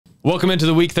Welcome into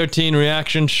the Week 13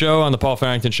 reaction show on the Paul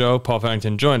Farrington Show. Paul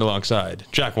Farrington joined alongside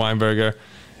Jack Weinberger,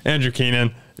 Andrew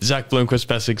Keenan, Zach Bloomquist,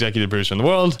 best executive producer in the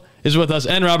world, is with us,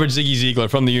 and Robert Ziggy Ziegler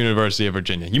from the University of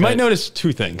Virginia. You might notice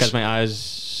two things. Because my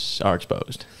eyes are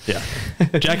exposed. Yeah.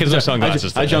 Jack has no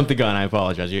sunglasses. I jumped the gun. I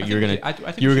apologize. You were gonna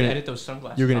edit those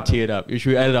sunglasses. You're gonna tee it up. You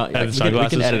should edit on. We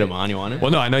can edit them on. You want it? Well,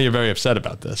 no, I know you're very upset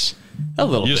about this. A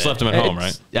little. You just left them at home,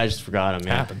 right? Yeah, I just forgot them.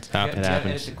 Yeah. Happens. It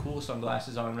happens. The cool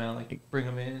sunglasses on now, like bring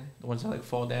them in. The ones that like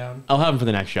fall down. I'll have them for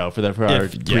the next show for our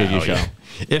preview show.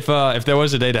 Yeah. If there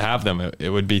was a day to have them, it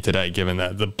would be today, given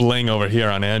that the bling over here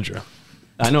on Andrew.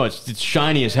 I know it's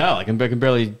shiny as hell. I can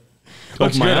barely.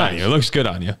 Looks good on you. It looks good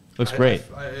on you. Looks great.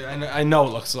 I know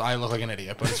it looks. I look like an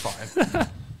idiot, but it's fine.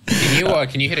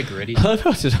 Can you hit a gritty?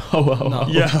 No.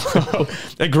 Yeah,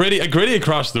 a gritty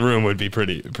across the room would be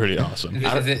pretty awesome.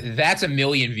 That's 1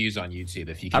 million views on YouTube.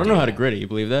 If you, can I don't know how to gritty. You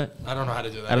believe that? I don't know how to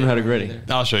do that. I don't know how to gritty.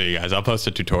 I'll show you guys. I'll post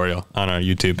a tutorial on our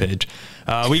YouTube page.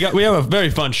 We have a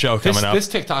very fun show coming up. This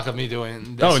TikTok of me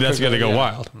doing. This that's gonna go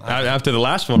wild. After the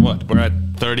last one, we're at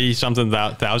 30-something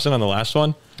thousand on the last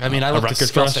one. I mean, I look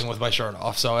disgusting with my shirt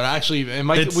off, so we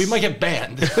might get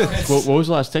banned. What was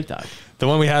the last TikTok? The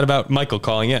one we had about Michael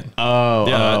calling in.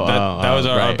 That was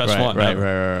our best one. Right.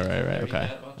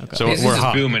 Okay. So we're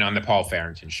hot. Booming on the Paul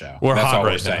Farrington Show. That's hot all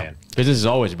we're saying. Business is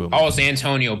always booming. Oh, it's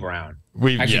Antonio Brown.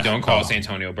 Don't call us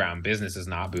Antonio Brown. Business is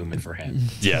not booming for him.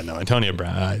 Yeah, no, Antonio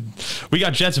Brown. We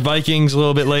got Jets Vikings a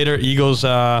little bit later. Eagles,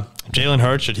 Jalen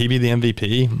Hurts, should he be the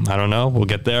MVP? I don't know. We'll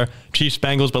get there. Chiefs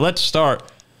Bengals, but let's start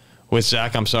with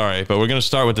Zach. I'm sorry, but we're going to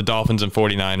start with the Dolphins and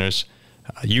 49ers.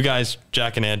 You guys,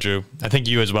 Jack and Andrew, I think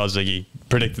you as well, Ziggy,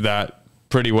 predicted that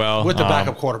pretty well. With the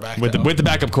backup quarterback. With the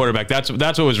backup quarterback. That's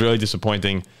what was really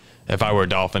disappointing if I were a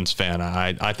Dolphins fan.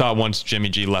 I thought once Jimmy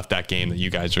G left that game that you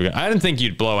guys were – I didn't think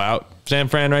you'd blow out San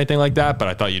Fran or anything like that, but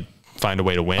I thought you'd find a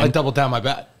way to win. I doubled down my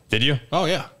bet. Did you? Oh,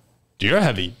 yeah. You're a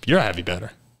heavy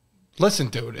better. Listen,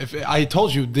 dude, if I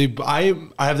told you, I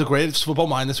have the greatest football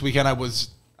mind this weekend.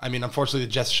 Unfortunately,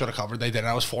 the Jets should have covered. They didn't.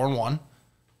 I was 4-1.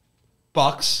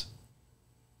 Bucks.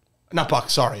 Not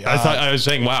Bucks, sorry. I was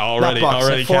saying, wow, already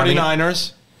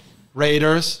 49ers,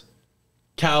 Raiders,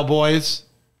 Cowboys,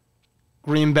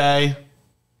 Green Bay,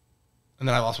 and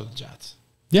then I lost with the Jets.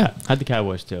 Yeah. I had the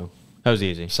Cowboys, too. That was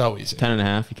easy. So easy.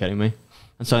 10.5. You kidding me?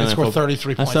 They scored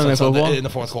 33 points in the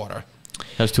fourth quarter.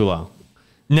 That was too low.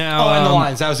 Now, and the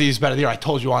Lions. That was the easiest bet of the year. I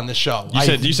told you on this show.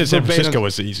 You said San Francisco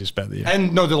was the easiest bet of the year.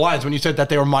 And no, the Lions, when you said that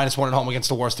they were -1 at home against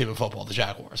the worst team in football, the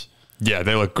Jaguars. Yeah,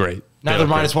 they look great. Now they're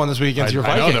 -1 this week against your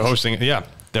Vikings. I know they're hosting. Yeah,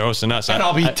 they're hosting us. And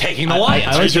I'll be taking the Lions.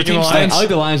 I like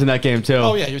the Lions in that game too.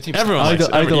 Oh yeah, your team. Everyone I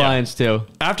like the Lions too.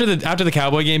 After the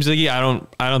Cowboy game, Ziggy,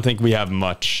 I don't think we have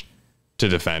much to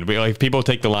defend. If people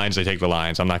take the Lions, they take the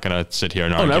Lions. I'm not going to sit here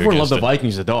and argue. Everyone loves the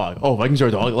Vikings, the dog. Oh, Vikings are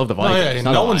a dog. I love the Vikings.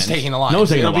 No one's taking the Lions. No one's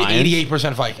taking the It'll Lions. be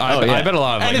 88% Vikings. I bet a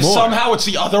lot of and if somehow it's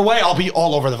the other way, I'll be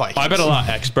all over the Vikings. I bet a lot of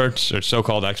experts or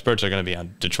so-called experts are going to be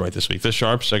on Detroit this week. The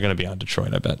Sharps are going to be on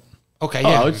Detroit, I bet. Okay,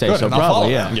 yeah. I would say so,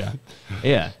 probably,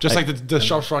 Yeah. Just like the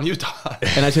Sharps were on Utah.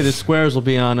 And I'd say the Squares will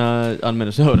be on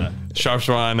Minnesota. Sharps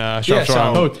were on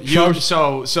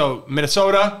So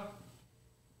Minnesota,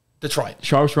 Detroit.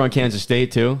 Sharps were on Kansas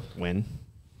State too. Win.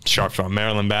 Sharps were on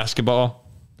Maryland basketball.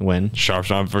 Win. Sharps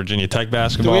were on Virginia Tech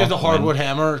basketball. Do we have the hardwood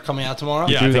hammer coming out tomorrow?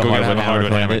 Yeah, I think we're going to have the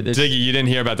hardwood hammer. Ziggy, you didn't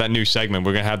hear about that new segment.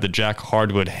 We're going to have the Jack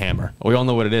Hardwood Hammer. We all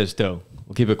know what it is too.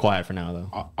 We'll keep it quiet for now,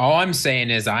 though. All I'm saying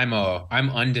is I'm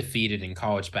undefeated in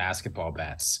college basketball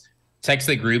bets. Text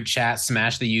the group chat,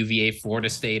 smash the UVA Florida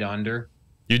State under.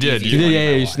 You did.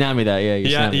 Yeah. You snapped me that.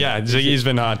 Yeah. Ziggy's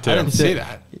been hot too. I didn't say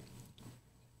that.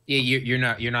 Yeah, you're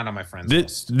not on my friends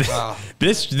list.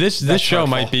 This show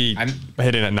might be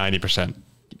hitting at 90%.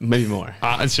 Maybe more.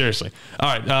 Seriously.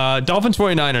 All right. Dolphins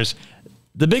 49ers.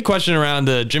 The big question around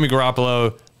the Jimmy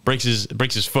Garoppolo breaks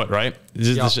his foot, right?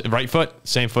 Is this right foot?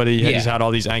 Same foot he's had all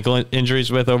these ankle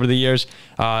injuries with over the years.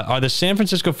 Are the San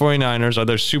Francisco 49ers, are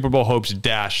their Super Bowl hopes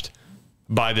dashed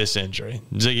by this injury?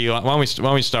 Ziggy, why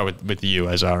don't we start with you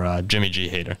as our Jimmy G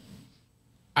hater?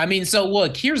 I mean, so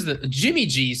look, here's the Jimmy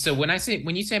G. So when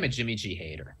you say I'm a Jimmy G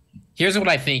hater, here's what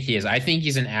I think he is. I think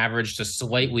he's an average to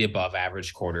slightly above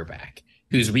average quarterback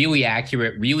who's really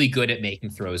accurate, really good at making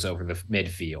throws over the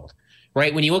midfield.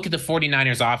 Right? When you look at the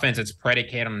 49ers offense, it's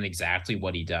predicated on exactly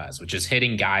what he does, which is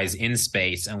hitting guys in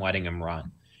space and letting them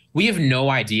run. We have no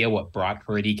idea what Brock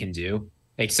Purdy can do,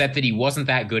 except that he wasn't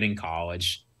that good in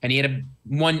college. And he had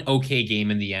one okay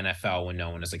game in the NFL when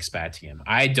no one was expecting him.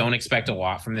 I don't expect a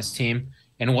lot from this team.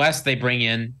 unless they bring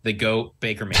in the GOAT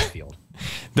Baker Mayfield.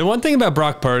 The one thing about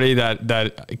Brock Purdy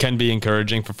that can be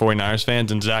encouraging for 49ers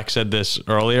fans, and Zach said this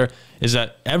earlier, is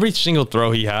that every single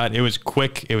throw he had, it was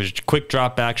quick. It was quick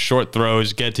drop back, short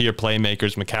throws, get to your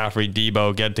playmakers, McCaffrey,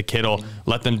 Debo, get to Kittle,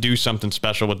 let them do something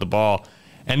special with the ball.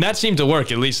 And that seemed to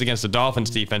work, at least against the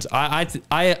Dolphins defense. I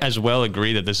as well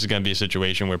agree that this is going to be a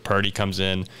situation where Purdy comes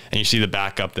in and you see the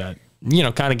backup that,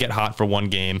 kind of get hot for one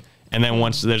game. And then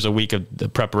once there's a week of the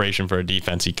preparation for a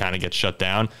defense, he kind of gets shut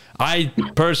down. I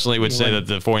personally would say that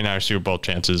the 49ers Super Bowl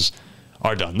chances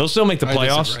are done. They'll still make the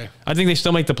playoffs. I think they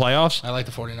still make the playoffs. I like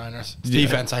the 49ers.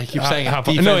 Defense. I keep saying it.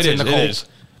 Defense no, it in the cold. It is.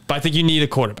 But I think you need a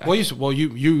quarterback. Well,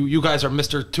 you guys are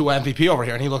Mr. Tua MVP over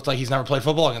here, and he looked like he's never played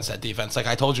football against that defense. Like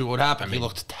I told you what would happen. He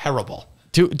looked terrible.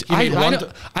 I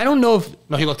don't know if...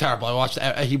 No, he looked terrible. I watched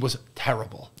he was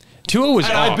terrible. Tua was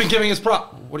and off. I've been giving his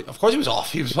prop. Of course he was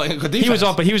off. He was playing a good defense. He was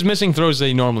off, but he was missing throws that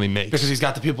he normally makes. Because he's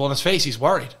got the people in his face. He's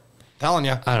worried. I'm telling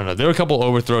you. I don't know. There were a couple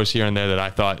overthrows here and there that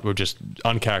I thought were just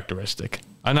uncharacteristic.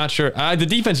 I'm not sure. The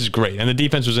defense is great, and the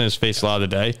defense was in his face a lot of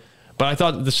the day. But I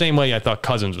thought the same way I thought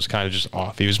Cousins was kind of just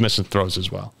off. He was missing throws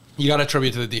as well. You got to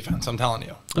attribute to the defense. I'm telling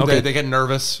you. Okay. They get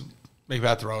nervous, make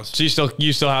bad throws. So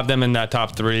you still have them in that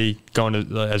top three going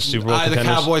to as Super Bowl contenders?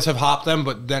 The Cowboys have hopped them,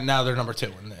 but then now they're number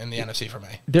 2 in the NFC for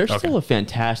me. They're still a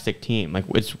fantastic team. Like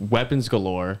it's weapons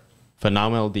galore,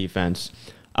 phenomenal defense.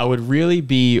 I would really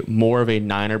be more of a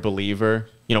Niner believer,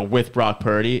 with Brock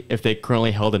Purdy if they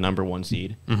currently held the number 1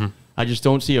 seed. Mm-hmm. I just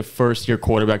don't see a first-year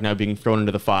quarterback now being thrown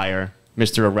into the fire,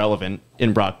 Mr. Irrelevant,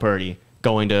 in Brock Purdy,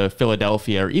 going to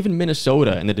Philadelphia or even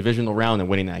Minnesota in the divisional round and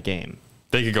winning that game.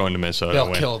 They could go into Minnesota.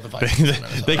 They'll kill the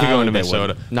Vikings. They could go into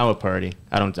Minnesota. Not with Purdy.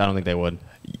 I don't think they would.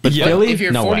 But Philly, if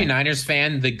you're a no 49ers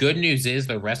fan, the good news is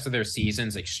the rest of their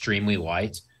season's extremely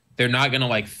light. They're not going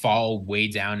to fall way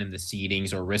down in the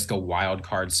seedings or risk a wild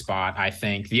card spot. I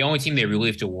think the only team they really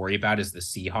have to worry about is the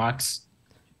Seahawks,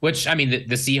 which, I mean,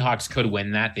 the Seahawks could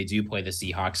win that. They do play the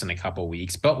Seahawks in a couple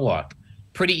weeks. But look,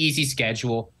 pretty easy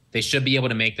schedule. They should be able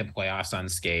to make the playoffs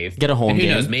unscathed. Get a home game.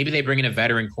 Who knows? Maybe they bring in a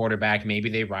veteran quarterback. Maybe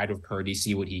they ride with Purdy,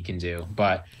 see what he can do.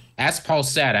 But as Paul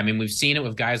said, I mean, we've seen it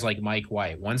with guys like Mike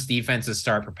White. Once defenses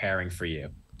start preparing for you,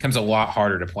 it becomes a lot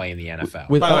harder to play in the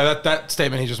NFL. By the way, that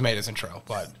statement he just made isn't true,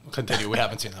 but continue. We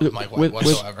haven't seen that with Mike White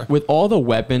whatsoever. With all the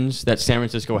weapons that San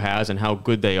Francisco has and how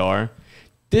good they are,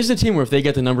 this is a team where if they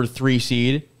get the number 3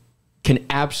 seed, can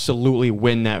absolutely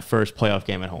win that first playoff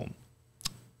game at home.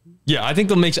 Yeah, I think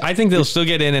they'll still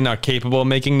get in and are capable of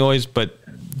making noise, but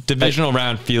divisional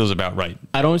round feels about right.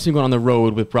 I don't see them going on the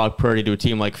road with Brock Purdy to a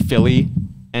team like Philly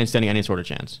and standing any sort of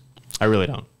chance. I really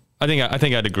don't. I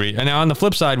think I'd agree. And now on the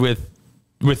flip side with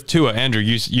Tua, Andrew,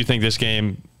 you think this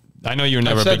game? I know you're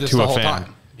never a big Tua fan.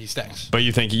 Time. He stinks. But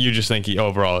you just think he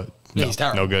overall he's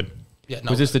terrible. No good. Yeah,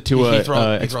 no. Was this the Tua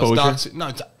exposure?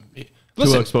 No.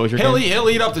 Listen, exposure. He'll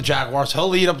eat up the Jaguars.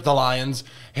 He'll eat up the Lions.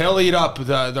 He'll eat up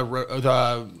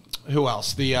the who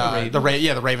else?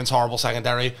 The Ravens' horrible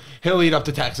secondary. He'll eat up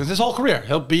the Texans his whole career.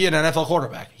 He'll be an NFL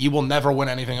quarterback. He will never win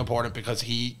anything important because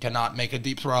he cannot make a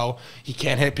deep throw. He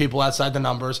can't hit people outside the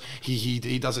numbers.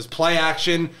 He does his play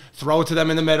action, throw it to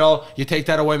them in the middle. You take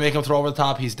that away, make him throw over the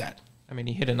top. He's dead. I mean,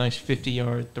 he hit a nice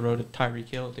 50-yard throw to Tyreek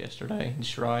Hill yesterday in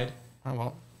stride. Oh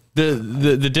well.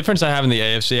 The difference I have in the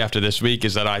AFC after this week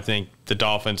is that I think the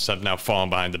Dolphins have now fallen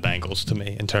behind the Bengals to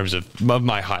me in terms of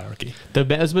my hierarchy. The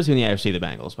best team in the AFC, the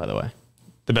Bengals, by the way.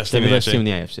 The best team in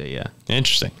the AFC, yeah.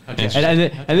 Interesting. Okay.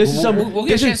 And this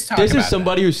is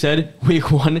somebody who said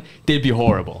week 1 they'd be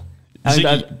horrible. Ziggy,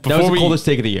 that was the coldest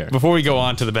take of the year. Before we go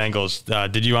on to the Bengals,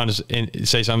 did you want to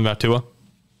say something about Tua?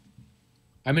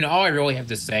 I mean, all I really have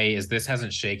to say is this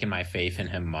hasn't shaken my faith in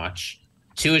him much.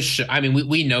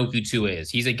 We know who Tua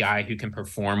is. He's a guy who can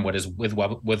perform with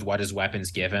what his weapons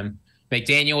give him.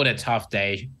 McDaniel had a tough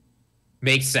day.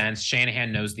 Makes sense.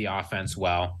 Shanahan knows the offense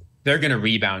well. They're going to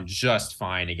rebound just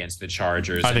fine against the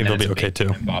Chargers. I think they'll be okay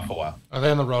too. Buffalo. Are they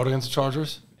on the road against the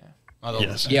Chargers?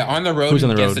 Yes. Yeah, on the road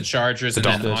against the Chargers.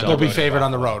 They'll be favored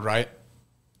on the road, right?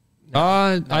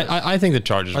 I think the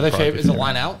Chargers are they favored. Is the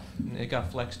line out? It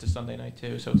got flexed to Sunday night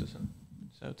too, so it's a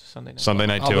Sunday night. Sunday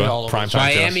night too. Prime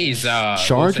time. Miami's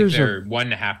Chargers are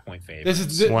 1.5 point favorite. This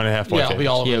is 1.5 point. It'll be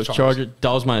all over the Chargers. Chargers.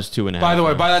 Dolls minus 2.5. By the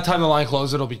way, by that time the line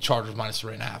closes, it'll be Chargers minus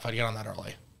 3.5. I'd get on that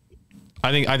early.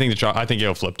 I think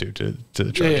it'll flip to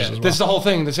the Chargers as well. This is the whole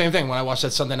thing, the same thing. When I watched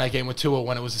that Sunday night game with Tua,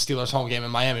 when it was the Steelers' home game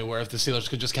in Miami, where if the Steelers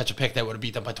could just catch a pick, they would have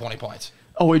beat them by 20 points.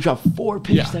 Oh, we dropped 4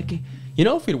 picks that game. You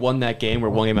know, if we'd won that game, we're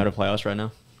 1 game out of playoffs right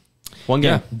now. 1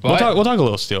 game. Yeah, we'll talk a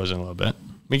little Steelers in a little bit.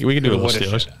 We can do a little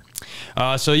Steelers.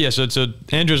 So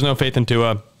Andrew has no faith in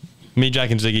Tua. Me,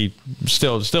 Jack, and Ziggy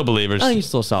still believers. I think he's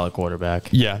still a solid quarterback.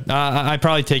 Yeah, I'd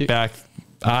probably take back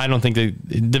I don't think the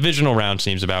divisional round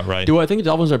seems about right. Do I think the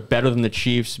Dolphins are better than the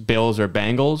Chiefs, Bills, or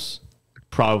Bengals?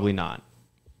 Probably not.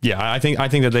 Yeah, I think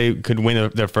that they could win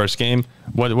their first game.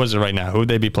 What is it right now? Who would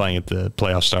they be playing at the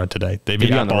playoff start today? They'd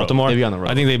be at Baltimore. They'd be on the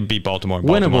road. I think they'd beat Baltimore.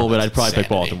 Winnable, but I'd probably pick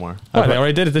Baltimore. Oh, they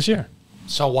already did it this year.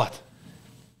 So what?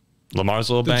 Lamar's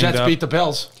a little The banged Jets up. beat the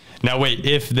Bills. Now wait,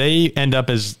 if they end up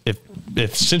as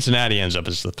if Cincinnati ends up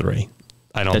as the 3,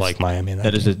 I don't like Miami.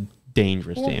 That is a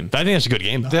dangerous team. I think that's a good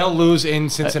game though. They'll lose in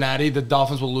Cincinnati. The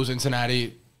Dolphins will lose in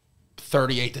Cincinnati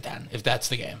 38-10 if that's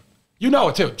the game. You know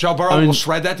it too. Joe Burrow will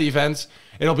shred that defense.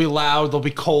 It'll be loud. They'll be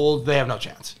cold. They have no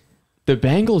chance. The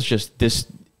Bengals just this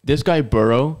guy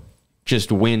Burrow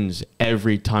just wins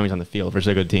every time he's on the field versus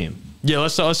a good team. Yeah,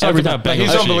 let's talk Every about time. Bengals.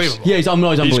 He's Chiefs. unbelievable. Yeah, he's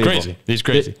unbelievable. He's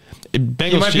crazy. Bengals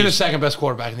He might be the Chiefs. second best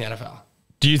quarterback in the NFL.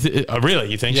 Do you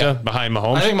really? You think Yeah. so? Behind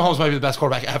Mahomes? I think Mahomes might be the best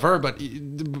quarterback ever, but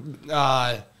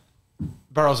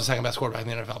Burrow's the second best quarterback in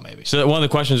the NFL, maybe. So one of the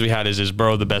questions we had is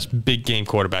Burrow the best big game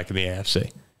quarterback in the AFC?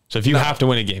 So if you have to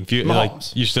win a game, if you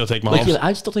you still take Mahomes.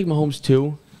 I'd still take Mahomes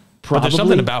too. But there's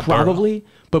something about probably,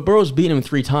 but Burrow's beaten him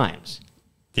 3 times.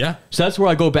 Yeah, So that's where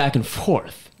I go back and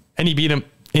forth. and he beat him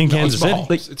in Kansas City.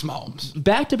 It's Mahomes.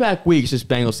 Back-to-back weeks, this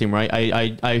Bengals team, right?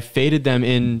 I faded them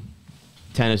in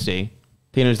Tennessee.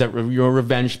 Thinking it was that your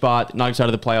revenge spot, knocked us out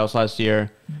of the playoffs last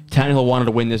year. Tannehill wanted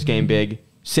to win this game big.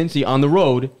 Cincy on the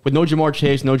road with no Jamar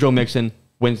Chase, no Joe Mixon,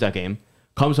 wins that game.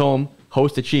 Comes home,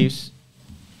 hosts the Chiefs,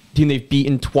 team they've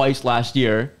beaten twice last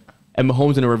year, and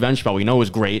Mahomes in a revenge spot we know was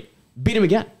great. Beat him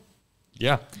again.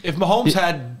 Yeah, If Mahomes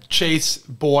had Chase,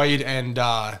 Boyd, and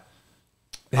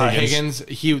Higgins,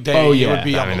 it would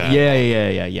be unbelievable.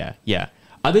 Yeah.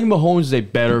 I think Mahomes is a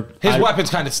better. His weapons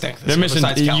kind of stink. they're missing.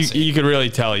 Besides Kelsey. You could really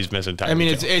tell he's missing. I mean,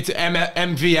 it's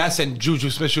MVS and Juju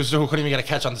Smith-Schuster who couldn't even get a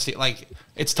catch on the seat. Like,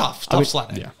 it's tough. Tough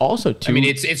sledding. yeah. Also, too. I mean,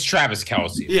 it's Travis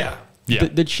Kelce. Yeah. Yeah,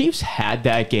 The Chiefs had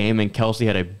that game, and Kelsey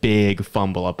had a big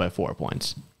fumble up by 4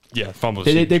 points. yeah. Fumbles.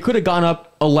 They could have gone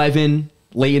up 11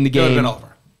 late in the It game. would have been over.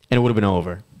 And it would have been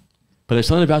over. But there's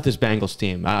something about this Bengals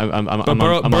team. I'm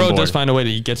Burrow on board. does find a way that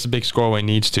he gets the big score when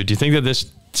he needs to. Do you think that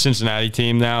this Cincinnati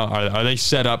team now are they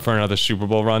set up for another Super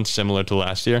Bowl run similar to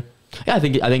last year? Yeah, I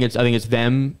think it's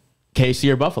them, KC,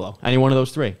 or Buffalo. Any one of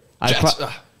those 3. Jets.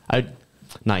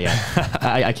 Not yet.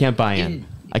 I can't buy in.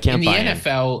 I can't buy in the in.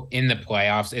 NFL in the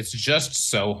playoffs, it's just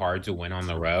so hard to win on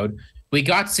the road. We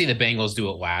got to see the Bengals do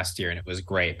it last year, and it was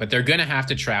great. But they're going to have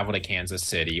to travel to Kansas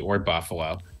City or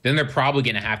Buffalo. Then they're probably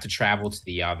going to have to travel to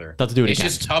the other. They'll have to do it It's again.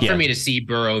 just tough Yeah. for me to see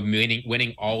Burrow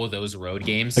winning all of those road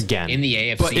games Again. in the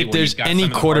AFC. But if where there's you've got any some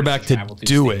of the quarterback hardest to travel do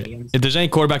through it, stadiums. if there's any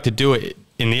quarterback to do it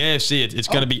in the AFC, it's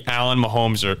going to be Allen,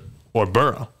 Mahomes, or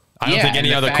Burrow. I don't Yeah, think any and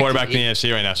the other fact quarterback that in the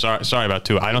AFC right now. Sorry about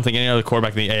Tua. I don't think any other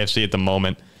quarterback in the AFC at the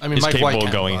moment I mean, is Mike capable White of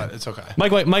can, going. but it's okay.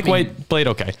 Mike White played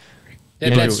okay.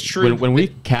 That's true. When we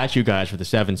catch you guys for the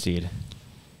 7 seed,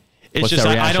 It's What's just that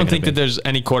I reaction don't think gonna that be? there's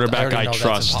any quarterback I already know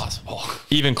trust that's impossible.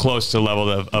 even close to the level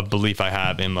of belief I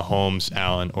have in Mahomes,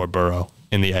 Allen, or Burrow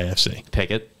in the AFC.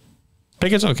 Pickett.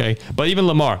 Pickett's okay, but even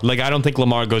Lamar, I don't think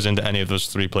Lamar goes into any of those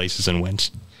 3 places and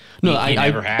wins. No, He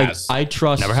never has. I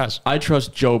trust. Never has. I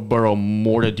trust Joe Burrow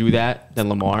more to do that than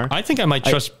Lamar. I think I might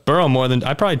trust Burrow more than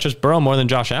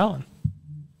Josh Allen.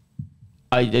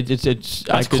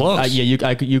 That's close.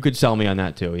 You could sell me on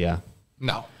that too. Yeah,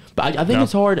 No. but I think No.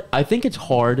 it's hard. I think it's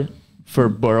hard for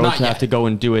Burrow Not to have yet. to go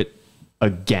and do it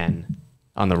again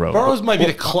on the road. Burrows might be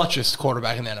the clutchest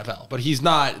quarterback in the NFL, but he's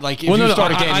not. Like, if Well, you no,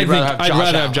 start a game, I'd you'd rather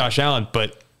have have Josh Allen,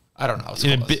 but I don't know. It's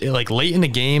in a close. bit, late in the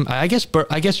game, I guess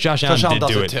Josh Allen Allen did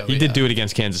does do it it. too, He yeah. did do it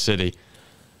against Kansas City,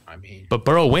 I mean, but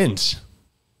Burrow wins.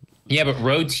 yeah, but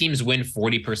road teams win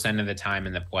 40% of the time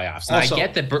in the playoffs. And Also, I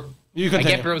get that. you I continue.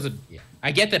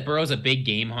 get Burrow's a big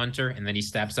game hunter, and then he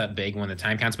steps up big when the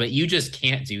time counts. But you just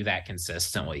can't do that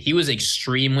consistently. He was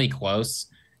extremely close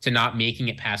to not making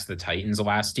it past the Titans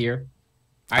last year.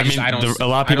 A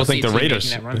lot of people think the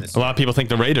Raiders. Raiders. A lot of people think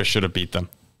the Raiders should have beat them.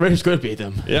 Raiders could beat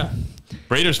them. Yeah,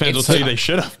 Raiders fans will It's tell you tough. they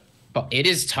should have. But it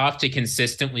is tough to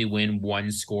consistently win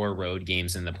one-score road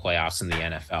games in the playoffs in the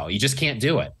NFL. You just can't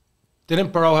do it.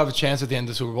 Didn't Burrow have a chance at the end of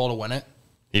the Super Bowl to win it?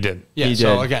 He did. Yeah. He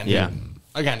so did. again, Yeah.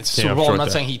 Again, it's Yeah, Super Bowl. short I'm not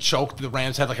there. saying he choked. The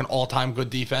Rams had like an all-time good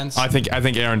defense. I think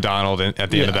Aaron Donald at the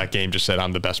end Yeah. of that game just said,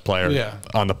 "I'm the best player Yeah.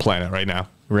 on the planet right now."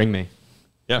 Ring me.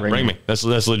 Yeah, Ring ring me. me. That's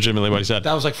legitimately what he said.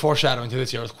 that was like foreshadowing to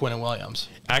this year with Quinn and Williams.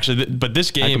 Actually, but this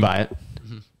I can game, buy it.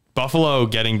 Buffalo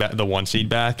getting back the 1 seed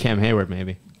back. Cam Hayward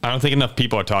maybe. I don't think enough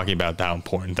people are talking about how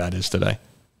important that is today.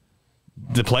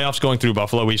 The playoffs going through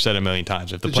Buffalo, we've said a million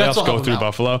times. If the Jets will playoffs go help through them out.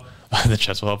 Buffalo, the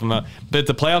Jets will help them out. But if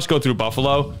the playoffs go through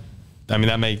Buffalo, I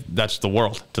mean that's the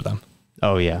world to them.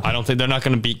 Oh yeah. I don't think they're not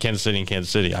going to beat Kansas City in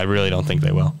Kansas City. I really don't think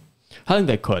they will. I think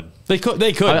they could. They could,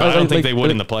 but I don't think they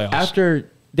would in the playoffs. After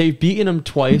they've beaten them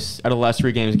twice out of the last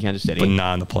 3 games in Kansas City. But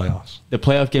not in the playoffs. The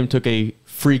playoff game took a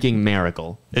freaking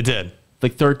miracle. It did.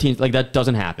 Like 13, like that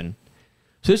doesn't happen.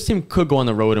 So this team could go on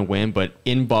the road and win, but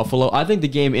in Buffalo, I think the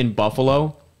game in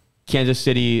Buffalo, Kansas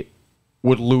City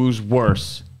would lose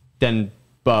worse than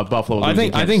Buffalo. I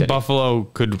think City. Buffalo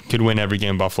could win every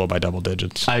game in Buffalo by double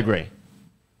digits. I agree.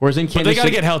 Whereas in Kansas but they got to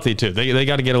City, get healthy too. They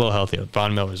got to get a little healthier.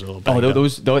 Von Miller's a little banged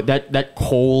up. that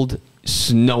cold,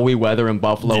 snowy weather in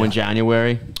Buffalo in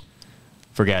January.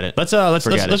 Forget it. Let's do a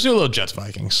little Jets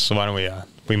Vikings. So why don't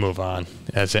we move on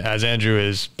as Andrew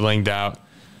is blinged out,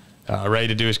 ready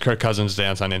to do his Kirk Cousins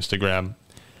dance on Instagram.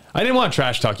 I didn't want to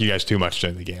trash talk you guys too much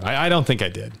during the game. I don't think I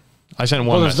did. I sent one.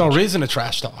 Well, there's message. no reason to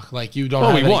trash talk. Like you don't.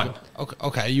 Well, have we won.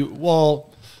 Okay. You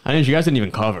guys didn't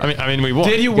even cover. I mean, we won.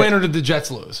 Did you win or did the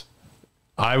Jets lose?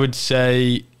 I would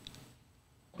say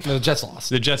No, the Jets lost.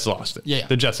 the Jets lost it. Yeah.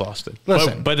 The Jets lost it.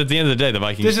 Listen. But at the end of the day, the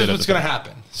Vikings. This is did what's going to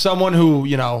happen. Someone who,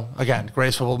 again,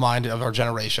 greatest football mind of our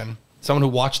generation. Someone who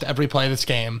watched every play of this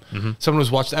game. Mm-hmm. Someone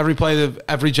who's watched every play of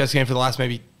every Jets game for the last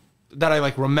maybe, that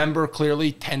I remember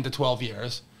clearly, 10 to 12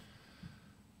 years.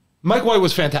 Mike White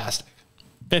was fantastic.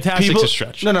 Fantastic's a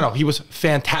stretch. No. He was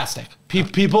fantastic.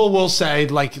 People will say,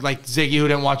 like Ziggy, who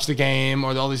didn't watch the game,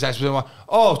 or all these experts,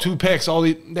 2 picks.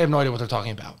 They have no idea what they're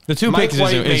talking about. The 2 picks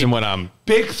isn't what I'm.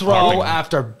 Big throw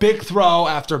after big throw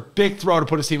after big throw to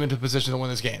put his team into position to win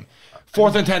this game.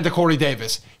 4th and 10 to Corey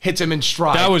Davis. Hits him in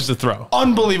stride. That was the throw.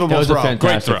 Unbelievable That was throw. a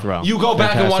fantastic Great throw. You go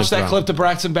back and watch that throw. clip to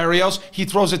Braxton Berrios. He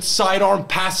throws it sidearm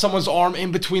past someone's arm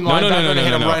in between linebacker and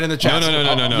hit him right in the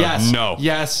chest. No.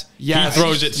 Yes. He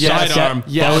throws it sidearm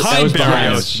Yes. behind It was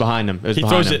Berrios. behind him. It was He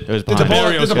behind throws him. it. It was Did the behind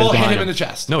him. ball, did the ball hit behind him in him. the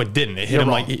chest? No, it didn't. It hit You're him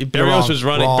wrong. like You're Berrios was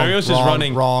running. wrong. Berrios is Wrong.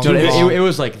 running. Wrong. Dude, Wrong. it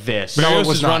was like this. Berrios it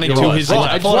was is not. running You're to wrong. his Pull it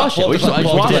left. I just watched it. We just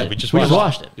watched it. We just We just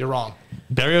watched it. You're wrong.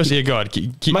 Berrios, yeah, go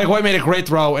ahead. Mike White made a great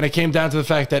throw, and it came down to the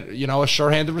fact that, a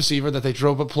sure-handed receiver that they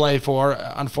drew up a play for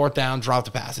on 4th down, dropped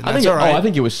the pass. And that's all right. I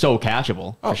think it was so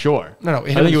catchable, for sure. No.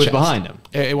 I think it was behind him.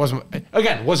 It wasn't.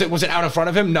 Again, was it out in front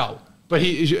of him? No.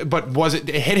 But was it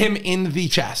hit him in the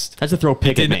chest? That's a throw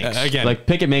Pickett makes. again, Like,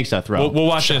 Pickett makes that throw. We'll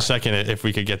watch in a second if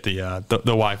we could get the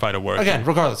Wi-Fi to work. Again,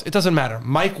 regardless, it doesn't matter.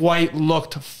 Mike White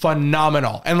looked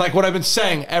phenomenal. And like what I've been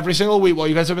saying every single week while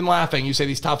you guys have been laughing, you say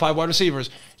these top 5 wide receivers.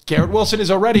 Garrett Wilson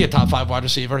is already a top 5 wide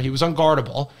receiver. He was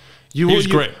unguardable. He was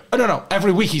great. No.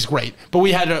 Every week he's great. But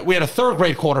we had a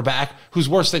 3rd-grade quarterback who's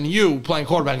worse than you playing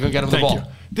quarterback and get him the ball. You.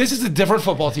 This is a different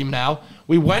football team now.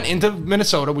 We went into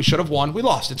Minnesota. We should have won. We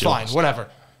lost. It's fine. Whatever.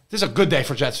 This is a good day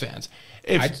for Jets fans.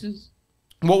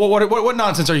 What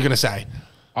nonsense are you going to say?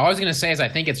 All I was going to say is I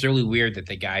think it's really weird that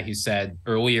the guy who said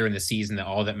earlier in the season that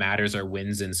all that matters are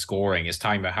wins and scoring is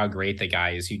talking about how great the guy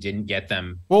is who didn't get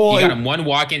them. He got him 1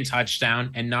 walk-in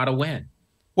touchdown and not a win.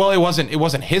 Well, it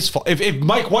wasn't his fault. If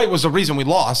Mike White was the reason we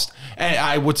lost, and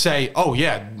I would say, oh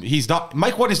yeah, he's not.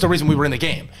 Mike White is the reason we were in the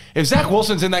game. If Zach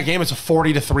Wilson's in that game, it's a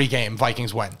 40-3 game.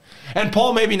 Vikings win. And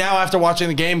Paul, maybe now after watching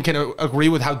the game, can agree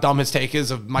with how dumb his take is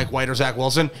of Mike White or Zach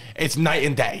Wilson. It's night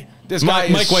and day. This guy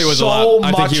Mike White was so a lot. I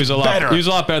think much he was a lot better. He was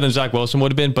a lot better than Zach Wilson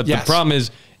would have been. But the problem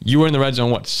is, you were in the red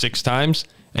zone 6 times,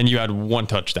 and you had 1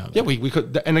 touchdown. Yeah, we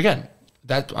could. And again,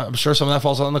 that I'm sure some of that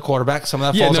falls on the quarterback, some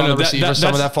of that falls on the receiver,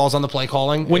 some of that falls on the play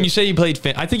calling. When you say he played,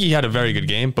 I think he had a very good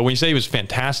game. But when you say he was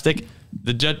fantastic,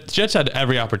 the Jets had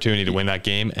every opportunity to win that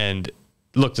game. And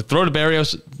look, to throw to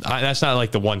Berrios, that's not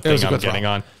like the one thing I'm getting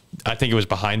on. I think it was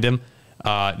behind him.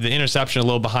 The interception a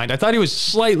little behind. I thought he was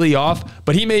slightly off,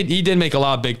 but he did make a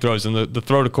lot of big throws, and the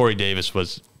throw to Corey Davis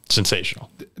was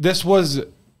sensational. This was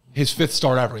his 5th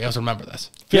start ever. You have to remember this.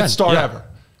 5th start ever.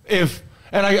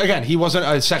 Again, he wasn't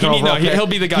a second overall pick. He'll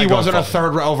be the guy. He wasn't a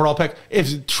forward. 3rd overall pick.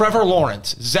 If Trevor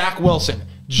Lawrence, Zach Wilson,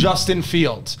 Justin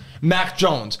Fields, Mac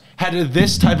Jones had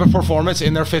this type of performance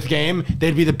in their 5th game,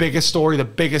 they'd be the biggest story, the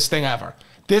biggest thing ever.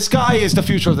 This guy is the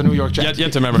future of the New York Jets. You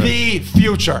have to remember the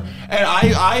future. And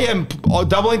I am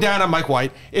doubling down on Mike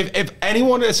White. If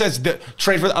anyone that says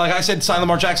trade for, like I said, sign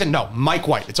Lamar Jackson, no, Mike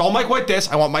White. It's all Mike White this.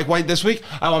 I want Mike White this week.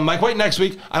 I want Mike White next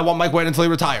week. I want Mike White until he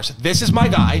retires. This is my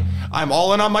guy. I'm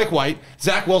all in on Mike White.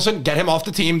 Zach Wilson, get him off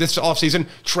the team this offseason.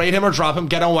 Trade him or drop him.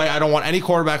 Get him away. I don't want any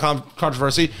quarterback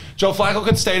controversy. Joe Flacco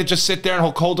can stay to just sit there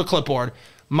and hold the clipboard.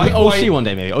 Mike OC White, one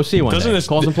day, maybe. OC one day.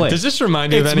 Calls and plays. Does this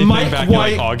remind you of it's anything Mike back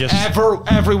White in August?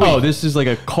 every week. Oh, this is like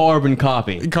a carbon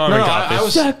copy. Carbon copy. I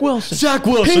was Zach Wilson. Zach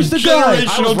Wilson. He's the guy.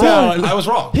 I was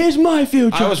wrong. Here's my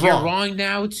future. I was You're wrong. wrong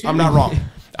now, too. I'm not wrong.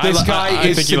 This I guy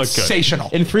is think he looked good. sensational.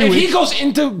 In 3 if weeks. he goes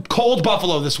into cold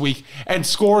Buffalo this week and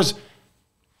scores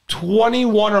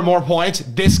 21 or more points,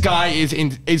 this guy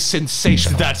is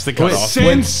sensational. That's the cutoff.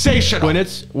 Sensational.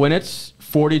 When it's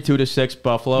 42-6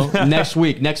 Buffalo.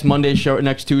 Next Monday show,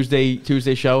 next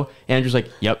Tuesday show. Andrew's like,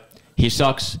 yep, he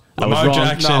sucks. Lamar I was wrong.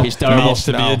 Jackson He's terrible. needs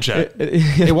to be a Jet.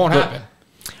 It won't happen.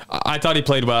 I thought he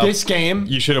played well. This game,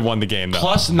 you should have won the game, though.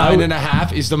 plus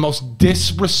 9.5 is the most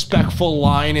disrespectful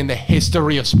line in the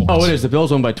history of sports. Oh, it is. The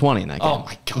Bills won by 20 in that game. Oh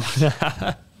my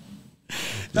god.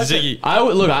 Ziggy,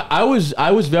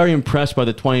 I was very impressed by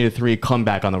the 20-3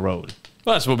 comeback on the road.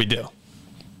 well, that's what we do.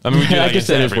 I mean, we do Yeah, that I guess against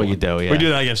that is everyone. what you do, yeah. We do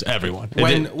that against everyone.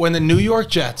 When the New York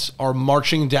Jets are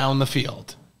marching down the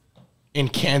field in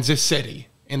Kansas City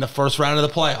in the first round of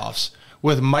the playoffs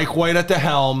with Mike White at the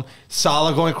helm,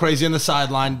 Salah going crazy on the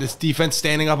sideline, this defense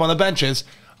standing up on the benches,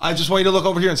 I just want you to look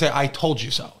over here and say, I told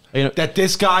you so. You know, that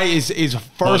this guy is what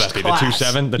would first that be, class. the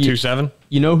 2-7? The 2-7?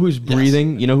 You know who's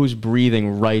breathing? You know who's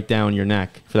breathing right down your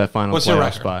neck for that final What's their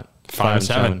playoff record? spot?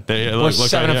 5-7. We're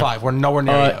 7-5. We're nowhere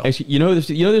near you. Actually, you know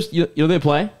they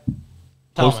play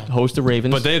Tell host, me. host the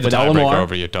Ravens, But they have the without tiebreaker Lamar.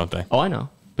 over you, don't they? Oh, I know,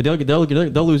 but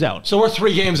they'll lose out. So we're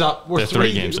 3 games up. We're They're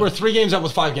 3 games We're up. 3 games up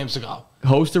with 5 games to go.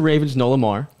 Host the Ravens, no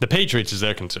Lamar. The Patriots is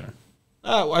their concern.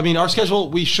 I mean, our schedule,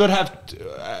 we should make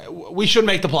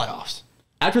the playoffs.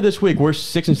 After this week, we're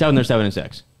 6-7. They're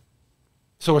 7-6.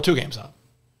 So we're 2 games up.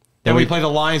 Then Then we we- play the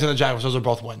Lions and the Jaguars. Those are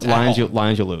both wins. at Lions, home.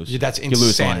 you'll lose. That's You lose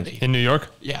insanity. Lions. In New York?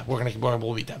 Yeah,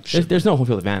 we'll beat them. There's no home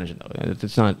field advantage though.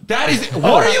 It's not. That is.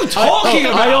 What are you talking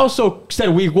about? I also said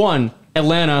week 1,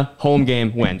 Atlanta home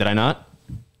game win. Did I not?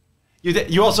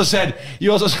 You also said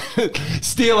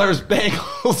Steelers,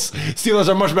 Bengals. Steelers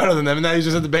are much better than them, and now you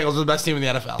just said the Bengals are the best team in the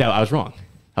NFL. No, I was wrong.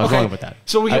 I was Okay. wrong about that.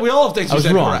 So we all have things I we was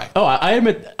said wrong. correct. Oh, I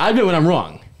admit when I'm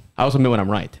wrong. I also admit when I'm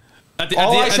right.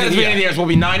 All I said at the beginning of the year is we'll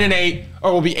be 9-8,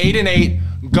 or we'll be 8-8,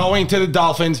 going to the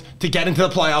Dolphins to get into the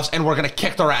playoffs, and we're going to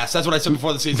kick their ass. That's what I said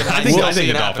before the season. I think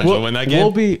the Dolphins will win that game.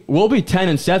 We'll be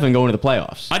 10-7 going to the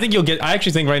playoffs. I think you'll get. I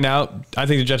actually think right now, I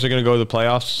think the Jets are going to go to the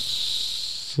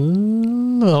playoffs. Hold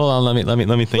on, let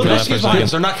me think Look, about that for a second.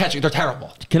 they're not catching. They're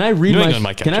terrible. Can I read New my England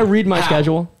might catch Can I you. read my How?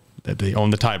 schedule? That they own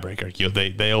the tiebreaker.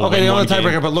 They'll Okay, win they own one the game.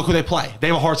 tiebreaker, but look who they play. They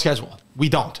have a hard schedule. We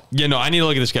don't. Yeah, no, I need to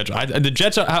look at the schedule. The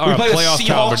Jets are We a play the playoff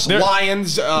caliber. Seahawks,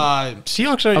 Lions.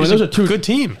 Seahawks are, those are two good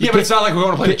team. Yeah, but it's not like we're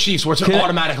going to play the Chiefs, where it's an Can I-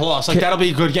 automatic loss. Like that'll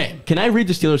be a good game. Can I read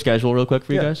the Steelers schedule real quick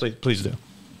for you guys? Please do.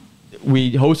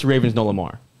 We host the Ravens, no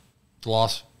Lamar.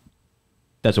 Loss.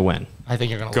 That's a win. I think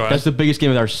you're going to Go lose. ahead. That's the biggest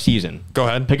game of our season. Go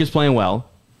ahead. Pickett's playing well.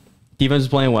 Defense is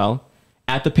playing well.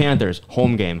 At the Panthers,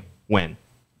 home game, win.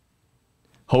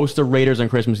 Host the Raiders on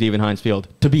Christmas Eve in Heinz Field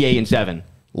to be 8-7.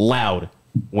 Loud,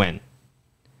 win.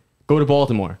 Go to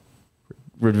Baltimore.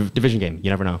 Division game. You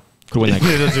never know. Could win that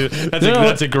game.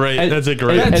 That's a great. That's a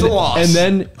great. That's a loss. And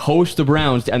then host the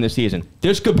Browns to end the season.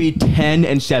 This could be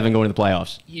 10-7 going to the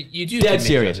playoffs. You do Dead admit,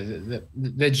 serious. though,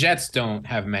 the Jets don't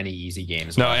have many easy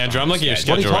games. No, left Andrew, on I'm the looking at your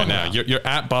schedule. schedule right talking now. about? You're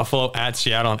at Buffalo, at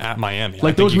Seattle, and at Miami. I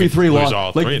Like think those you would be could 3 lose losses.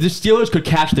 all Like three. the Steelers could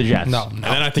catch the Jets. No. And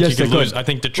then I think Yes, you they could lose. could. I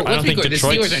think But I let's don't be think clear, the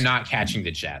Detroit's. Steelers are not catching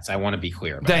the Jets. I want to be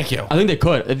clear about Thank that. you. I think they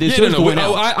could. The Yeah, Steelers no, could win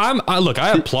no, out. look,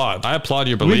 I applaud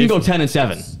your We belief. can go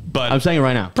 10-7. But- I'm saying it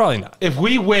right now. Probably not. If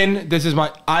we win,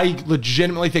 I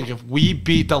legitimately think if we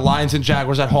beat the Lions and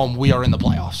Jaguars at home, we are in the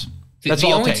playoffs. That's the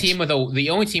all it only takes. the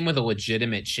only team with a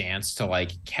legitimate chance to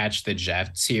like catch the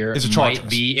Jets here Is the might Chargers.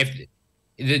 be if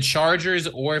the Chargers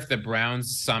or if the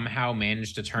Browns somehow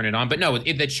manage to turn it on. But no,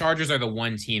 the Chargers are the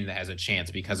one team that has a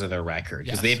chance because of their record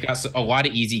because Yes. they've got a lot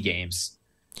of easy games.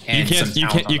 You And some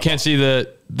talent on can't the see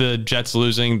the Jets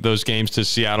losing those games to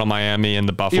Seattle, Miami, and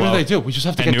the Buffalo. Even if they do, we just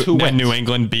have to and get 2 wins. And New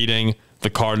England beating the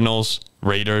Cardinals,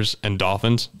 Raiders, and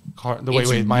Dolphins.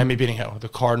 Wait, Miami beating who? The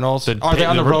Cardinals? The Are they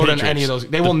on the road on Patriots. any of those?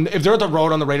 They will. If they're at the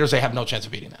road on the Raiders, they have no chance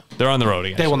of beating them. They're on the road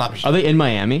again. They will not be. Are they in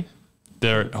Miami?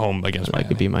 They're at home against I Miami.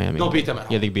 could beat Miami. They'll beat them at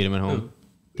home. Yeah, they could beat them at home.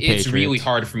 The It's really Patriots.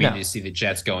 hard for me Yeah. to see the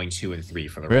Jets going 2-3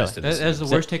 for the Really? rest of the That's season.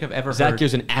 the worst take I've ever Zach heard.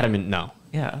 gives an adamant no.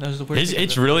 Yeah, that was the worst.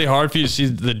 It's really hard for you to see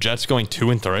the Jets going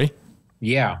 2-3.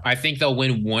 Yeah, I think they'll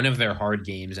win one of their hard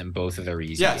games and both of their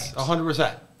easy Yes, games.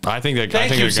 100%. I think they're.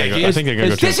 Thank you, going Ziggy. to. I think they're going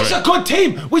to go This is 2-3. a good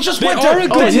team. We just went are to a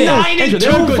good team. Andrew,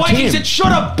 they're a 9-2 good Vikings. team. It should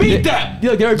have beat them.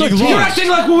 Yeah, they're a good team. You're acting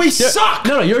like we suck.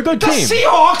 No, you're a good The team.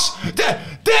 Seahawks,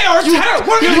 they are terrible.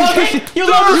 We're you gonna love the- kick you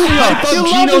love the their Seahawks. ass. You Love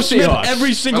love Geno the Smith Seahawks.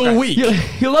 every single Okay. week.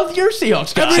 You love your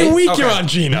Seahawks guy. Every week Okay. you're on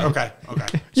Gino. Okay.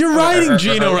 You're riding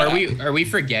Gino. Are we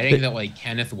forgetting that like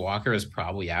Kenneth Walker is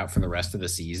probably out for the rest of the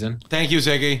season? Thank you,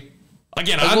 Ziggy.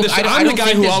 Again, Look, I'm I the don't guy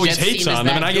think who this always Jets hates team is on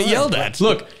them, and that I get good. yelled at.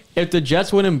 Look, if the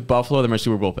Jets win in Buffalo, they're my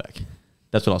Super Bowl pick.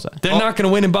 That's what I'll say. They're not going to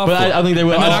win in Buffalo. But I think they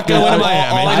will. And they're not going to win in Miami.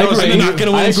 all I And know is they're that not going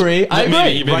to win. I agree. I agree.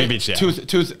 Maybe Right. beat Seattle.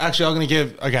 Actually, I'm going to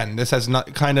give again. This has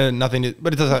not kind of nothing to,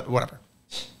 but it does. Whatever.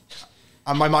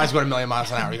 My mind's going a million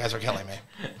miles an hour. You guys are killing me.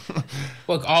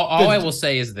 Look, all I will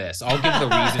say is this. I'll give the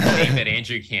reason that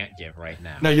Andrew can't give right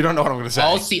now. No, you don't know what I'm going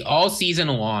to say. All season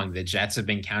long, the Jets have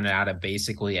been counted out of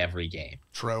basically every game.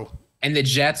 True. And the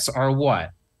Jets are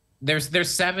what? They're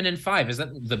 7-5. Is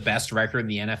that the best record in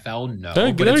the NFL?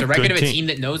 No, but it's a record of a team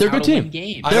that knows how to win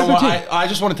games. I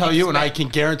just want to tell you, and I can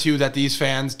guarantee you that these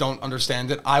fans don't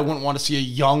understand it. I wouldn't want to see a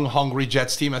young, hungry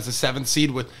Jets team as the 7th seed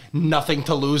with nothing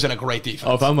to lose and a great defense.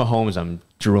 Oh, if I'm Mahomes, I'm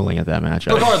drooling at that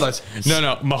matchup. Regardless,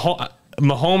 no,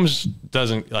 Mahomes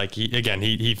doesn't like.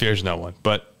 He fears no one,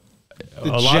 but a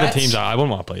lot of teams I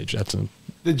wouldn't want to play the Jets.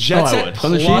 The Jets at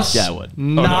plus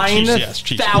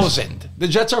 9,000. The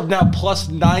Jets are now plus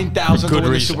 9,000 to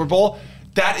win the Super Bowl.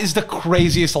 That is the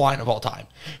craziest line of all time.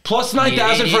 Plus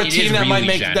 9,000 for a team that might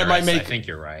make. I think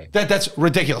you're right. That's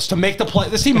ridiculous to make the play.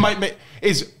 This team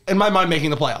is in my mind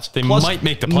making the playoffs. They might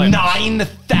make the playoffs.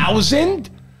 9,000.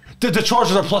 The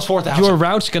Chargers are plus 4,000. Your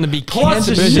route's going to be plus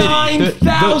Kansas City.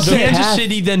 9,000. Kansas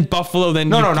City, then Buffalo, then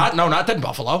not then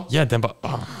Buffalo. Yeah, then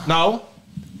No.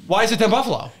 Why is it then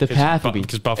Buffalo? The path would be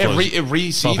because Buffalo. It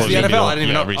reseeds the NFL. I didn't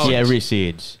even know. It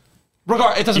reseeds.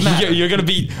 It doesn't matter. You're going to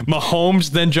beat Mahomes,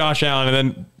 then Josh Allen,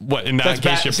 and then what? In that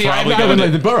case, you're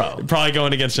probably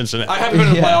going against Cincinnati. I haven't been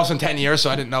in the playoffs in 10 years, so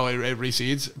I didn't know it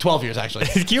reseeds. 12 years, actually.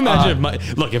 Can you imagine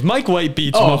if Mike White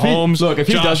beats Mahomes,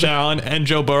 Josh Allen, and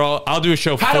Joe Burrow, I'll do a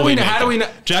show How do we know?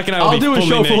 Jack and I will do a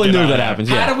show fully naked that happens.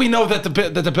 How do we know that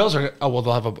the Bills are... Oh, well,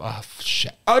 they'll have a...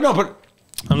 shit. Oh, no, but...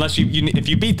 Unless if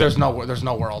you beat them. There's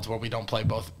no world where we don't play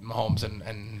both Mahomes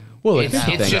and well, it's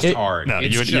just hard. No,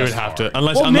 you would have to.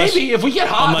 Maybe if we get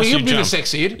hot, we could be the 6th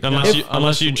seed.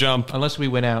 Unless we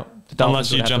win out.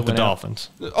 Unless you jump the Dolphins.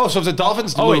 Oh, so if the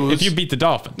Dolphins lose... if you beat the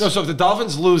Dolphins. No, so if the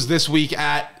Dolphins lose this week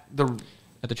at the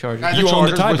Chargers, you own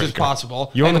the tiebreaker. Which is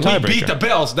possible. You own the tiebreaker. We beat the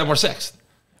Bills, then we're 6th.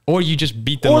 Or you just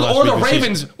beat them. Or the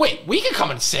Ravens. Wait, we can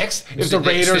come in 6th if the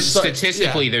Raiders.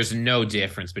 Statistically, there's no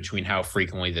difference between how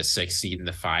frequently the 6th seed and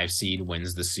the 5 seed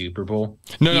wins the Super Bowl.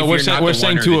 No, we're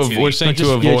saying to avoid.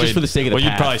 Just for the sake of the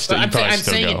you'd probably still. I'm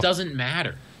saying it doesn't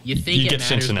matter. You think get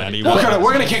Cincinnati.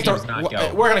 We're gonna kick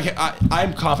the.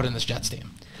 I'm confident in this Jets team.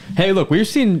 Hey, look, we've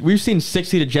seen 6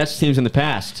 seeded Jets teams in the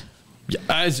past.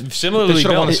 Similarly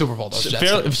built. Won a Super Bowl,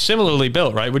 similarly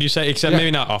built, right? Would you say? Except maybe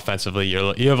not offensively. You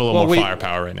have a little more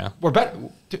firepower right now. We're better.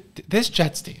 This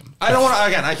Jets team. I don't want to.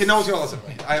 Again, I can no one's gonna listen to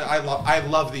me. I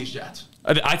love these Jets.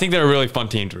 I think they're a really fun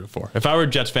team to root for. If I were a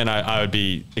Jets fan, I would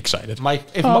be excited. If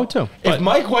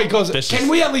Mike White goes, can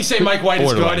we at least say Mike White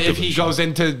is good if he goes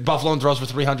into Buffalo and throws for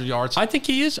 300 yards? I think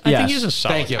he is. I think he's a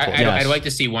solid. Thank you. I'd like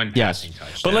to see one passing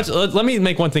touchdown. But let me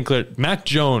make one thing clear. Mac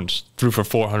Jones threw for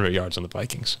 400 yards on the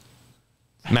Vikings.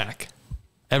 Mac.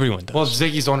 Everyone does. Well,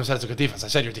 Ziggy's the one who says it's a good defense. I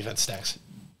said your defense stinks.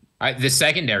 The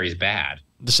secondary is bad.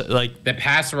 The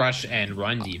pass rush and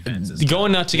run defense is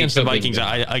going nuts against the Vikings.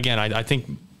 I think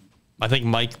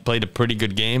Mike played a pretty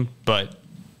good game, but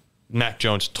Mac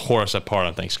Jones tore us apart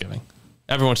on Thanksgiving.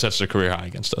 Everyone sets their career high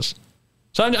against us.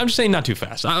 So I'm just saying not too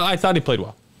fast. I thought he played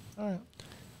well. All right.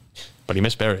 But he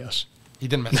missed Berrios. He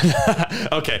didn't miss.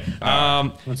 Okay.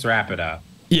 Let's wrap it up.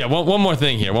 Yeah, one more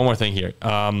thing here.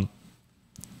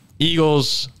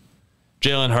 Eagles,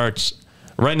 Jalen Hurts.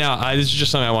 Right now, this is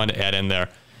just something I wanted to add in there.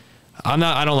 I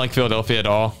don't like Philadelphia at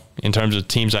all in terms of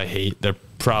teams I hate. They're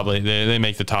probably they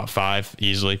make the top 5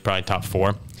 easily, probably top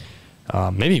 4,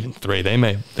 maybe even 3. They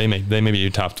may be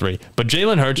top 3. But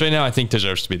Jalen Hurts right now, I think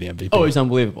deserves to be the MVP. Oh, he's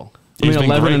unbelievable.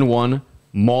 11-1,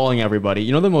 mauling everybody.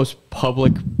 You know, the most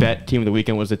public bet team of the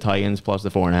weekend was the Titans plus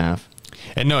the 4.5.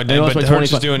 And but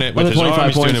Hurts is doing it with his arm.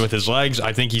 He's doing it with his legs.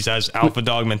 I think he has alpha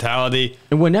dog mentality.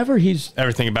 And whenever he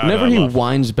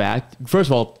winds back, first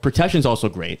of all, protection's also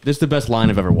great. This is the best line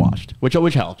I've ever watched, which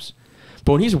helps.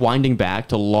 But when he's winding back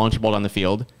to launch the ball down the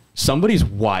field, somebody's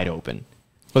wide open.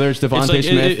 Whether it's Devontae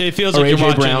Smith it feels or like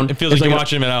AJ Brown, it feels like you're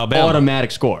watching him at Alabama. Automatic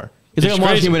score. It's like I'm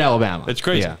watching him at Alabama. It's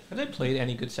crazy. Have they played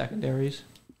any good secondaries?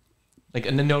 Like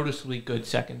a noticeably good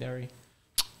secondary?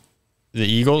 The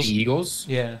Eagles? The Eagles?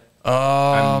 Yeah.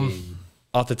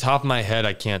 Off the top of my head,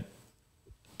 I can't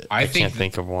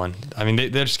think of one. I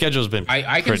mean, their schedule's been.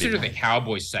 I consider the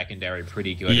Cowboys secondary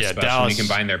pretty good, especially when you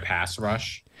combine their pass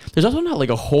rush. There's also not like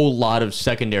a whole lot of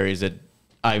secondaries that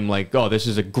I'm like, oh, this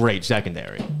is a great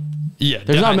secondary. Yeah,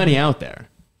 there's not many out there.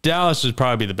 Dallas is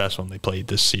probably the best one they played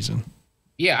this season.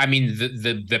 Yeah, I mean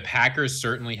the Packers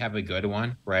certainly have a good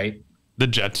one, right? The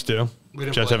Jets do.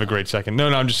 Jets have a great second. No,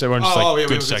 I'm just saying.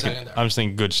 Good second. I'm just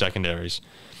thinking good secondaries.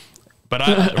 But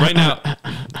right now,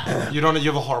 you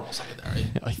have a horrible secondary.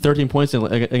 Like 13 points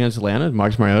against Atlanta.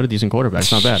 Marcus Mariota, decent quarterback.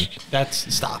 It's not bad.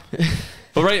 Stop.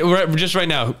 But right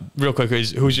now, real quick,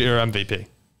 who's your MVP?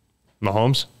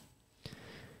 Mahomes?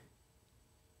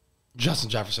 Justin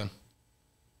Jefferson.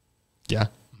 Yeah.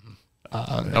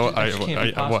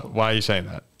 Why are you saying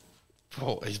that?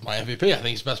 Oh, he's my MVP. I think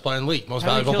he's the best player in the league, most How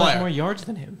valuable did he player. more yards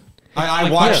than him? I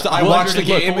watched the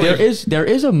game. There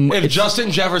is a. If Justin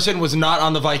Jefferson was not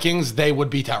on the Vikings, they would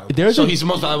be terrible. He's the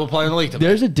most valuable player in the league.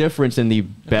 There's a difference in the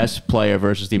best player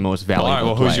versus the most valuable. All right,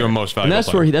 well, who's your most valuable?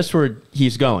 And that's where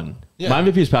he's going. Yeah. My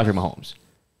MVP is Patrick Mahomes.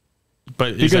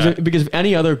 But because if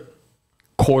any other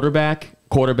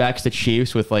quarterbacks the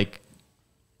Chiefs with like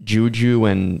Juju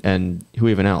and who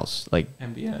even else like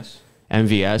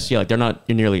MVS, yeah, like they're not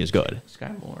nearly as good.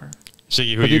 Sky Moore.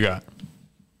 Ziggy, who you got?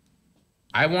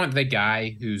 I want the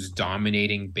guy who's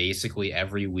dominating basically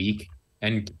every week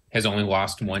and has only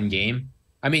lost one game.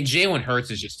 I mean, Jalen Hurts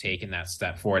has just taken that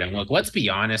step forward. And look, let's be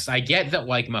honest. I get that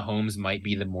like Mahomes might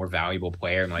be the more valuable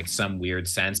player in like some weird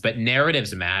sense, but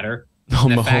narratives matter. No,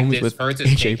 and the Mahomes fact is with Hurts has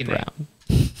AJ taken Brown.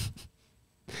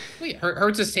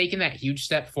 Hurts has taken that huge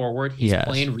step forward. He's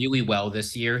playing really well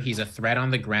this year. He's a threat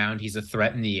on the ground. He's a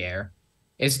threat in the air.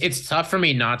 It's tough for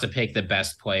me not to pick the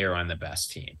best player on the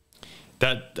best team.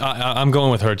 I'm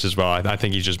going with Hurts as well. I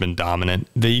think he's just been dominant.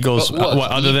 The Eagles,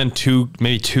 other than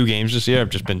maybe two games this year, have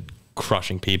just been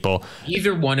crushing people.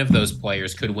 Either one of those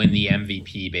players could win the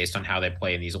MVP based on how they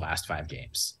play in these last 5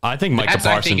 games. I think Micah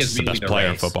Parsons is the best player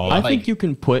in football. I think you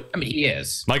can put. I mean, he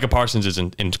is. Micah Parsons is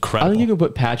incredible. I think you can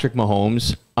put Patrick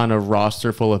Mahomes on a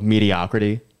roster full of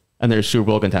mediocrity, and they're a Super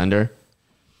Bowl contender.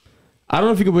 I don't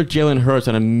know if you could put Jalen Hurts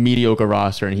on a mediocre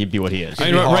roster and he'd be what he is.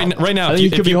 I mean, right now, I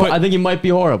think he might be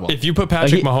horrible. If you put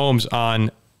Patrick Mahomes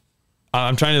on,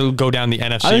 I'm trying to go down the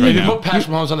NFC right now. If you put Patrick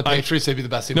Mahomes on the Patriots, they'd be the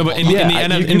best team. No, but in the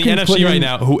NFC right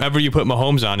now, whoever you put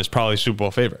Mahomes on is probably Super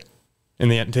Bowl favorite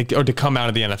to come out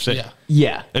of the NFC.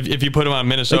 Yeah. If you put him on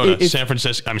Minnesota, San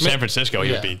Francisco,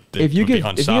 he would be. If you give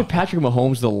Patrick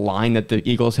Mahomes the line that the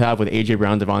Eagles have with AJ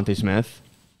Brown, Devontae Smith,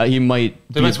 he might.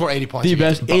 They might score 80 points. The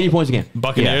best 80 points a game.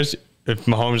 Buccaneers. Yeah. If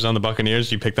Mahomes is on the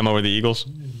Buccaneers, you pick them over the Eagles?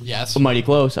 Yes. Mighty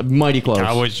close.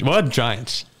 Cowboys. What?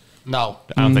 Giants? No.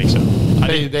 I don't think so.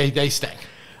 They stink.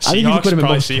 Seahawks?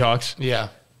 Probably Seahawks. Yeah.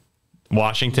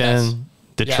 Washington. Yes.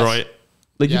 Detroit.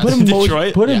 Like you put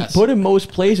him put him most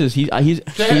places. He's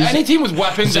any team with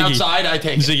weapons outside, I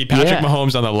take it. Ziggy, Patrick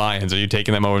Mahomes on the Lions. Are you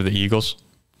taking them over the Eagles?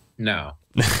 No.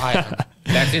 I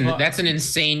am. That's an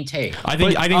insane take. I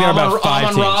think they're about 5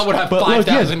 teams. Ra would have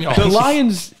 5,000 yards. The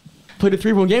Lions played a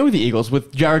 3-1 game with the Eagles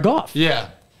with Jared Goff. Yeah.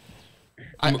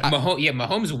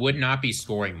 Mahomes would not be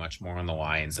scoring much more on the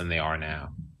Lions than they are now.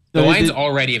 The Lions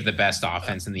already have the best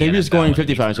offense in the NFL. They're just scoring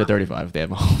 55 to 35 if they have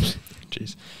Mahomes.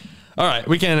 Jeez. All right,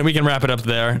 we can wrap it up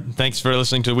there. Thanks for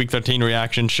listening to the Week 13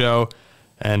 reaction show,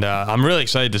 and I'm really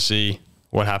excited to see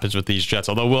what happens with these Jets.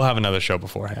 Although we'll have another show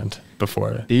beforehand.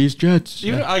 Before these Jets,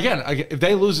 again, if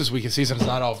they lose this week, the season is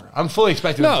not over. I'm fully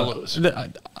expecting them to lose.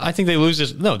 I think they lose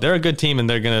this. No, they're a good team, and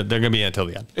they're gonna be in until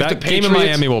the end. That game in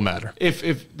Miami will matter.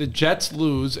 If the Jets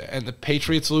lose and the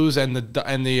Patriots lose and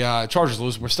the Chargers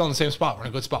lose, we're still in the same spot. We're in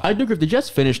a good spot. I do agree. If the Jets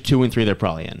finish 2-3, they're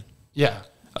probably in. Yeah.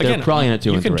 They're probably in at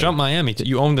 2-3. You can jump Miami.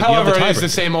 You own the. However, it is the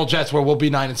same old Jets where we'll be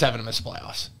 9-7 and miss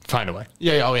playoffs. Find a way.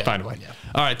 Yeah. Find a way. Yeah.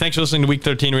 All right. Thanks for listening to Week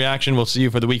 13 reaction. We'll see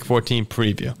you for the Week 14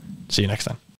 preview. See you next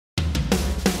time.